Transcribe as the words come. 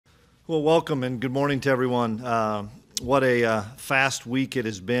Well, welcome and good morning to everyone. What a fast week it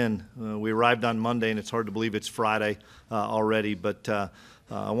has been. We arrived on Monday, and it's hard to believe it's Friday already. But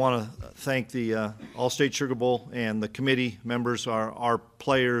I want to thank the All-State Sugar Bowl and the committee members, our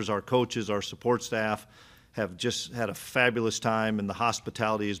players, our coaches, our support staff have just had a fabulous time, and the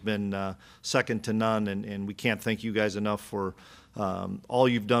hospitality has been second to none. And we can't thank you guys enough for all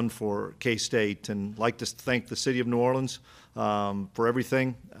you've done for K-State. And I'd like to thank the city of New Orleans for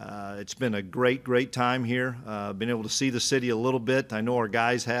everything. It's been a great time here. Been able to see the city a little bit. I know our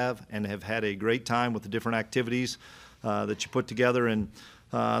guys have, and have had a great time with the different activities that you put together. And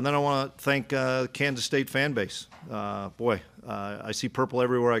then I want to thank Kansas State fan base. I see purple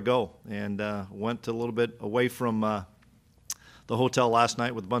everywhere I go, and went a little bit away from the hotel last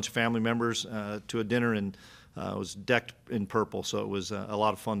night with a bunch of family members to a dinner, and was decked in purple, so it was a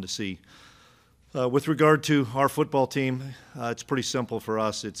lot of fun to see. With regard to our football team, it's pretty simple for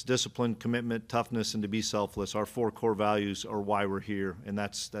us. It's discipline, commitment, toughness, and to be selfless. Our 4 core values are why we're here, and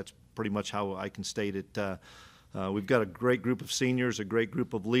that's pretty much how I can state it. We've got a great group of seniors, a great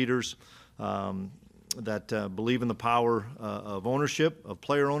group of leaders that believe in the power of ownership, of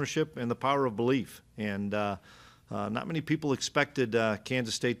player ownership, and the power of belief. And not many people expected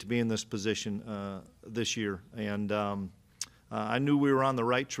Kansas State to be in this position this year. And I knew we were on the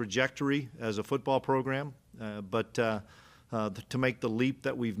right trajectory as a football program, but to make the leap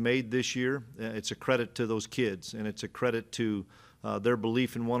that we've made this year, it's a credit to those kids, and it's a credit to their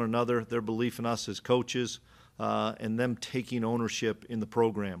belief in one another, their belief in us as coaches, and them taking ownership in the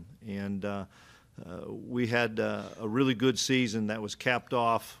program. And we had a really good season that was capped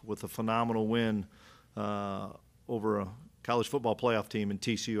off with a phenomenal win over a college football playoff team in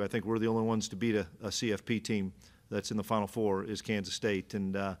TCU. I think we're the only ones to beat a CFP team that's in the Final Four is Kansas State.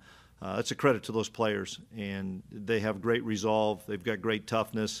 And that's a credit to those players. And they have great resolve. They've got great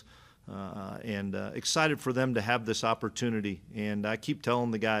toughness. And excited for them to have this opportunity. And I keep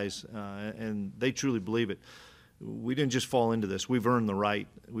telling the guys, and they truly believe it, we didn't just fall into this. We've earned the right.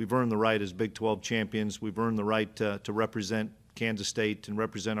 We've earned the right as Big 12 champions. We've earned the right to represent Kansas State and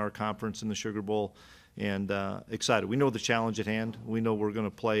represent our conference in the Sugar Bowl. And excited. We know the challenge at hand. We know we're going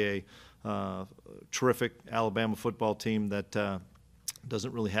to play a terrific Alabama football team that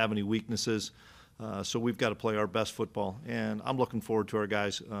doesn't really have any weaknesses. So we've got to play our best football. And I'm looking forward to our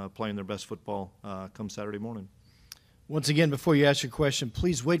guys playing their best football come Saturday morning. Once again, before you ask your question,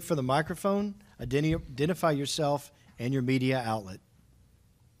 please wait for the microphone. Identify yourself and your media outlet.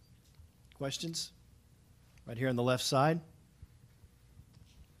 Questions? Right here on the left side.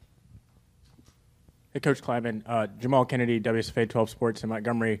 Hey, Coach Klieman. Jamal Kennedy, WSFA 12 Sports in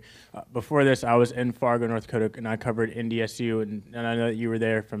Montgomery. Before this, I was in Fargo, North Dakota, and I covered NDSU, and I know that you were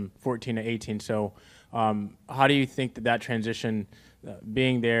there from 14 to 18. So how do you think that transition,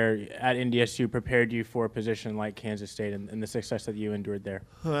 being there at NDSU, prepared you for a position like Kansas State and the success that you endured there?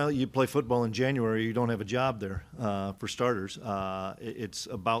 Well, you play football in January, you don't have a job there, for starters. It's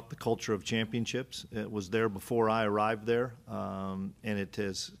about the culture of championships. It was there before I arrived there, and it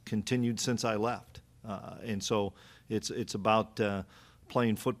has continued since I left. And so it's about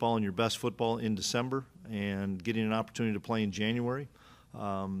playing football and your best football in December and getting an opportunity to play in January.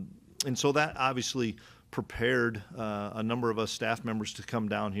 And so that obviously prepared a number of us staff members to come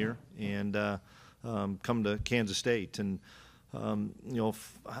down here and come to Kansas State. And I'm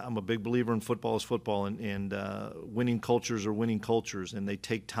a big believer in football is football, and winning cultures are winning cultures, and they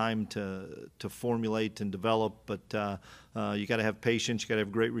take time to formulate and develop. But you got to have patience, you got to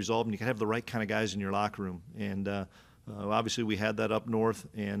have great resolve, and you got to have the right kind of guys in your locker room. And obviously we had that up north,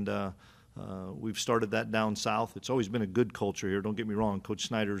 and we've started that down south. It's always been a good culture here. Don't get me wrong. Coach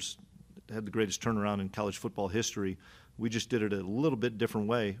Snyder's had the greatest turnaround in college football history. We just did it a little bit different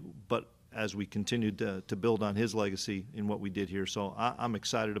way, but as we continued to build on his legacy in what we did here. So I'm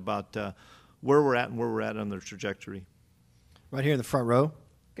excited about where we're at and where we're at on the trajectory. Right here in the front row.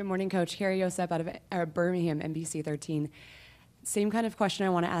 Good morning, Coach. Carrie Yosep out of Birmingham, NBC 13. Same kind of question I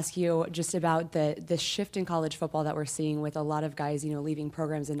want to ask you just about the shift in college football that we're seeing with a lot of guys, leaving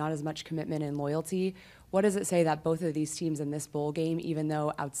programs and not as much commitment and loyalty. What does it say that both of these teams in this bowl game, even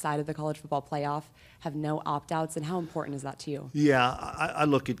though outside of the college football playoff, have no opt-outs, and how important is that to you? Yeah, I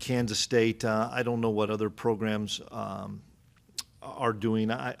look at Kansas State. I don't know what other programs are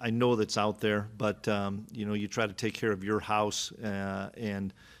doing. I know that's out there, but you try to take care of your house,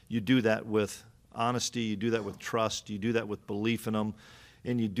 and you do that with honesty, you do that with trust, you do that with belief in them,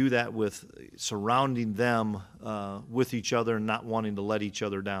 and you do that with surrounding them with each other and not wanting to let each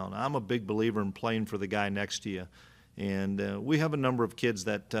other down. I'm a big believer in playing for the guy next to you. And we have a number of kids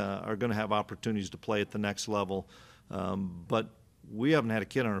that are going to have opportunities to play at the next level. But we haven't had a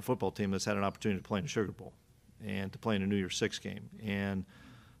kid on our football team that's had an opportunity to play in a Sugar Bowl and to play in a New Year's Six game. And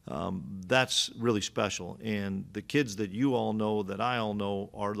that's really special. And the kids that you all know, that I all know,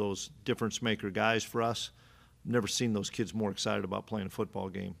 are those difference maker guys for us. Never seen those kids more excited about playing a football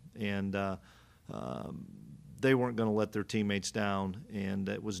game. And they weren't going to let their teammates down, and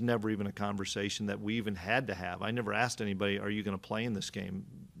it was never even a conversation that we even had to have. I never asked anybody, are you going to play in this game?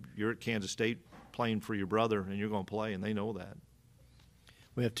 You're at Kansas State playing for your brother, and you're going to play, and they know that.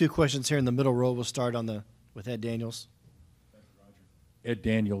 We have two questions here in the middle row. We'll start with Ed Daniels. Ed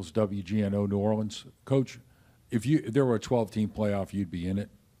Daniels, WGNO New Orleans. Coach, if there were a 12-team playoff, you'd be in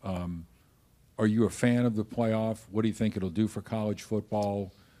it. Are you a fan of the playoff? What do you think it'll do for college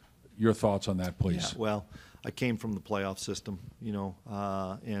football? Your thoughts on that, please. Yeah, well, I came from the playoff system,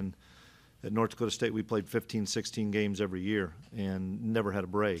 and at North Dakota State we played 15, 16 games every year and never had a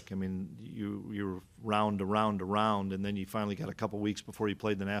break. I mean, you were round to round to round, and then you finally got a couple weeks before you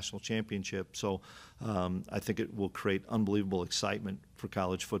played the national championship. So I think it will create unbelievable excitement for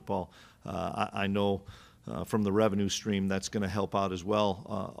college football. I know from the revenue stream that's going to help out as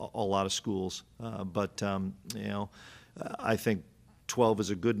well, a lot of schools. But I think 12 is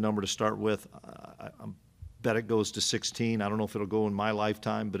a good number to start with. I bet it goes to 16. I don't know if it'll go in my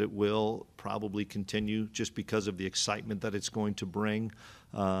lifetime, but it will probably continue just because of the excitement that it's going to bring.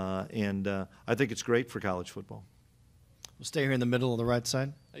 And I think it's great for college football. We'll stay here in the middle on the right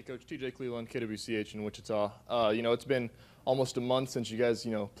side. Hey, Coach. TJ Cleveland, KWCH in Wichita. It's been almost a month since you guys,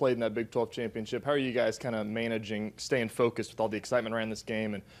 played in that Big 12 championship. How are you guys kind of managing, staying focused with all the excitement around this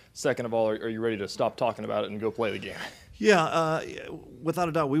game? And second of all, are you ready to stop talking about it and go play the game? Yeah, without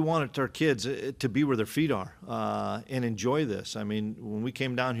a doubt, we wanted our kids to be where their feet are and enjoy this. I mean, when we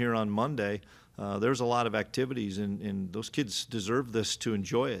came down here on Monday, there's a lot of activities, and those kids deserve this to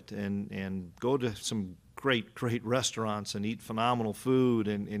enjoy it and go to some great restaurants and eat phenomenal food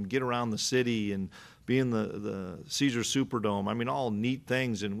and get around the city and be in the Caesars Superdome. I mean, all neat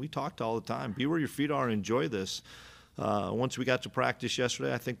things, and we talked all the time. Be where your feet are and enjoy this. Once we got to practice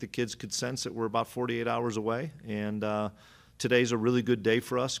yesterday, I think the kids could sense that we're about 48 hours away, and today's a really good day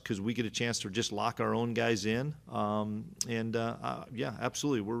for us because we get a chance to just lock our own guys in. Yeah,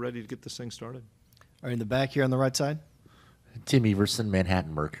 absolutely, we're ready to get this thing started. All right, in the back here on the right side. Tim Everson,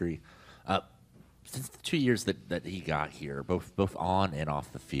 Manhattan Mercury. Since the 2 years that he got here, both on and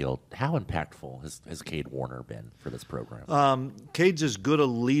off the field, how impactful has Cade Warner been for this program? Cade's as good a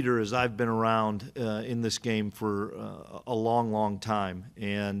leader as I've been around in this game for a long time.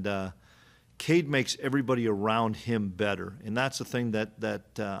 And Cade makes everybody around him better. And that's the thing that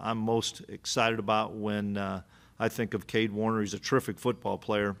I'm most excited about when I think of Cade Warner. He's a terrific football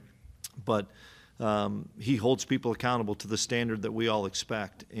player, but he holds people accountable to the standard that we all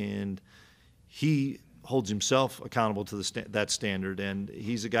expect. And he holds himself accountable to that standard, and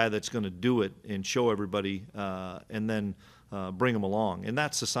he's a guy that's going to do it and show everybody and then bring them along. And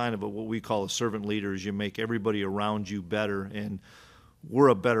that's the sign of what we call a servant leader, is you make everybody around you better. And we're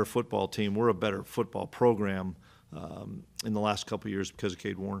a better football team. We're a better football program in the last couple of years because of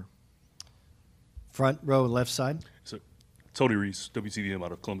Cade Warner. Front row, left side. So, Tony Reese, WCDM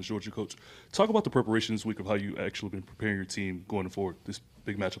out of Columbus, Georgia. Coach, talk about the preparation this week of how you actually been preparing your team going forward, this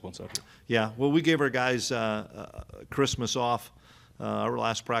big matchup on Saturday. Yeah, well, we gave our guys Christmas off. Our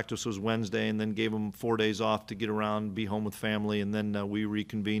last practice was Wednesday, and then gave them 4 days off to get around, be home with family, and then we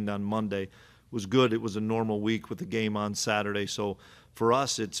reconvened on Monday. It was good. It was a normal week with the game on Saturday. So for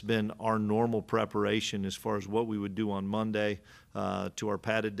us, it's been our normal preparation as far as what we would do on Monday, to our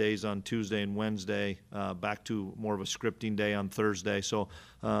padded days on Tuesday and Wednesday, back to more of a scripting day on Thursday. So,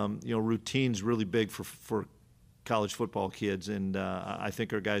 routine's really big for college football kids, and I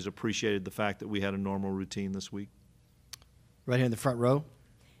think our guys appreciated the fact that we had a normal routine this week. Right here in the front row.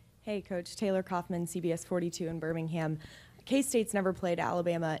 Hey, Coach. Taylor Kaufman, CBS 42 in Birmingham. K-State's never played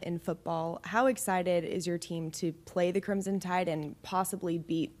Alabama in football. How excited is your team to play the Crimson Tide and possibly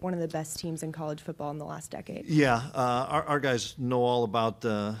beat one of the best teams in college football in the last decade? Yeah, our guys know all about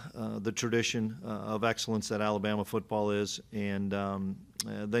the tradition of excellence that Alabama football is, and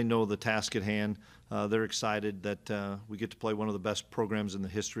they know the task at hand. They're excited that we get to play one of the best programs in the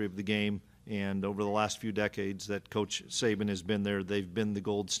history of the game. And over the last few decades that Coach Saban has been there, they've been the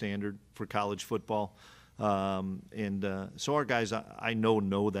gold standard for college football. So our guys, I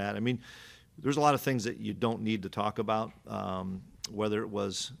know that. I mean, there's a lot of things that you don't need to talk about, whether it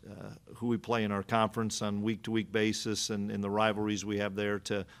was who we play in our conference on week-to-week basis and the rivalries we have there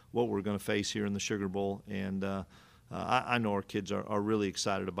to what we're going to face here in the Sugar Bowl. And I know our kids are really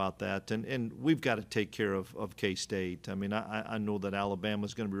excited about that. And we've got to take care of K-State. I mean, I know that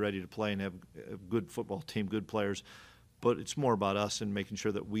Alabama's going to be ready to play and have a good football team, good players. but it's more about us and making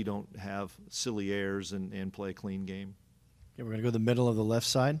sure that we don't have silly errors and play a clean game. Okay, we're going to go to the middle of the left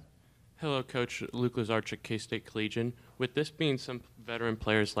side. Hello, Coach. Luke Lazarchuk, K-State Collegian. With this being some veteran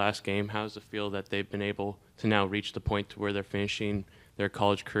players' last game, how does it feel that they've been able to now reach the point to where they're finishing their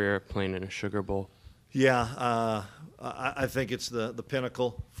college career playing in a Sugar Bowl? Yeah, I think it's the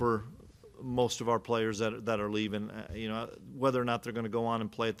pinnacle for most of our players that are leaving. You know, whether or not they're going to go on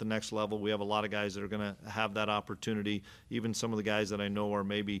and play at the next level, we have a lot of guys that are going to have that opportunity. Even some of the guys that I know are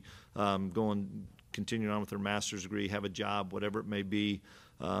maybe continuing on with their master's degree, have a job, whatever it may be.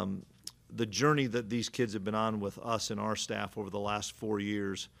 The journey that these kids have been on with us and our staff over the last 4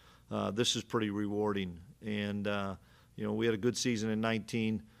 years, this is pretty rewarding. And, you know, we had a good season in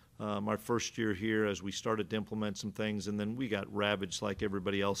 19, our first year here as we started to implement some things, and then we got ravaged like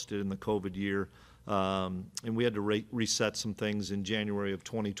everybody else did in the COVID year. And we had to reset some things in January of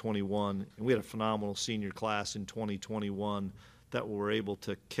 2021. And we had a phenomenal senior class in 2021 that were able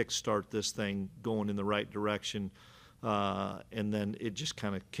to kickstart this thing going in the right direction. And then it just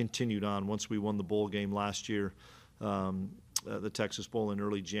kind of continued on once we won the bowl game last year, the Texas Bowl in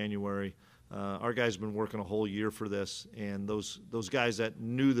early January. Our guys have been working a whole year for this, and those guys that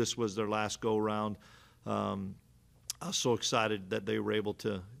knew this was their last go-around, I was so excited that they were able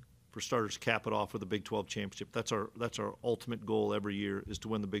to, for starters, cap it off with a Big 12 championship. That's our ultimate goal every year, is to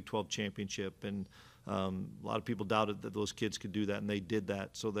win the Big 12 championship. And a lot of people doubted that those kids could do that, and they did that.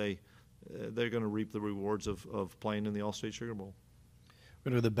 So they're going to reap the rewards of playing in the All-State Sugar Bowl.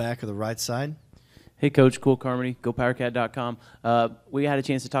 We're going to go to the back of the right side. Hey, Coach. Cool Carmody, GoPowerCat.com. We had a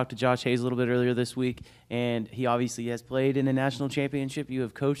chance to talk to Josh Hayes a little bit earlier this week, and he obviously has played in a national championship. You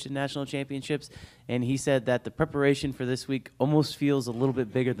have coached in national championships, and he said that the preparation for this week almost feels a little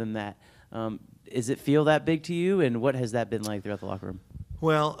bit bigger than that. Does it feel that big to you, and what has that been like throughout the locker room?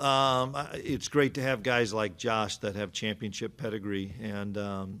 Well, it's great to have guys like Josh that have championship pedigree, and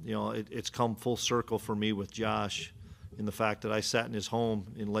you know, it's come full circle for me with Josh in the fact that I sat in his home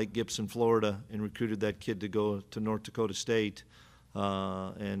in Lake Gibson, Florida, and recruited that kid to go to North Dakota State,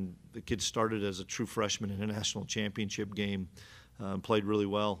 and the kid started as a true freshman in a national championship game, played really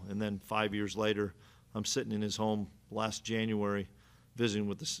well, and then 5 years later, I'm sitting in his home last January, visiting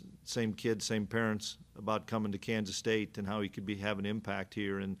with the same kids, same parents, about coming to Kansas State and how he could have an impact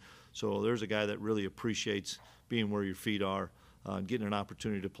here. And so there's a guy that really appreciates being where your feet are, getting an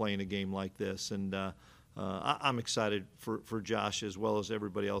opportunity to play in a game like this. And I'm excited for Josh as well as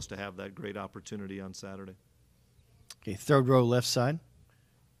everybody else to have that great opportunity on Saturday. Okay, third row left side.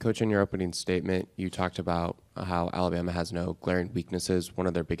 Coach, in your opening statement, you talked about how Alabama has no glaring weaknesses. One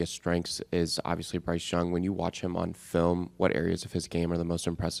of their biggest strengths is obviously Bryce Young. When you watch him on film, what areas of his game are the most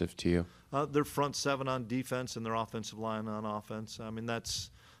impressive to you? Their front seven on defense and their offensive line on offense. I mean,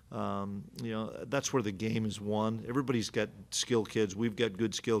 that's you know, that's where the game is won. Everybody's got skill kids. We've got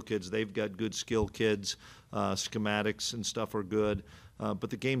good skill kids. They've got good skill kids. Schematics and stuff are good.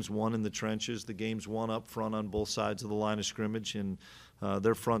 But the game's won in the trenches. The game's won up front on both sides of the line of scrimmage. And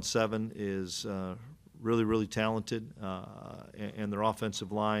their front seven is really, really talented. And their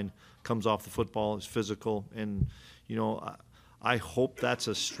offensive line comes off the football, is physical. And, you know, I hope that's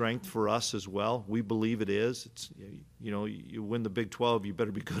a strength for us as well. We believe it is. It's, you know, you win the Big 12, you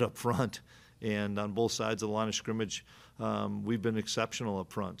better be good up front. And on both sides of the line of scrimmage, we've been exceptional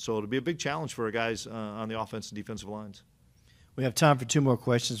up front. So it'll be a big challenge for our guys on the offensive and defensive lines. We have time for two more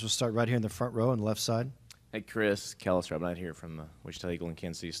questions. We'll start right here in the front row on the left side. Hey, Chris, Kellis Robinette here from the Wichita Eagle and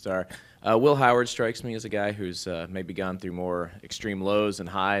Kansas City Star. Will Howard strikes me as a guy who's maybe gone through more extreme lows and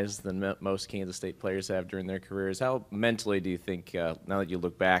highs than most Kansas State players have during their careers. How mentally do you think, now that you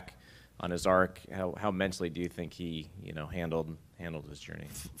look back on his arc, how mentally do you think he, you know, handled his journey?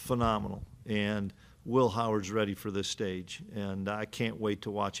 Phenomenal. And Will Howard's ready for this stage, and I can't wait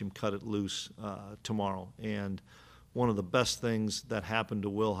to watch him cut it loose tomorrow. And one of the best things that happened to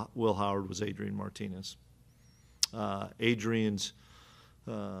Will Howard was Adrian Martinez. Adrian's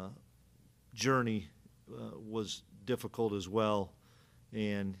journey was difficult as well,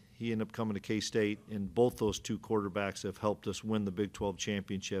 and he ended up coming to K-State, and both those two quarterbacks have helped us win the Big 12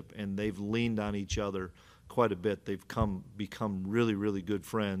 championship, and they've leaned on each other quite a bit. They've become really, really good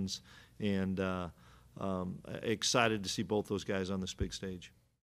friends, and excited to see both those guys on this big stage.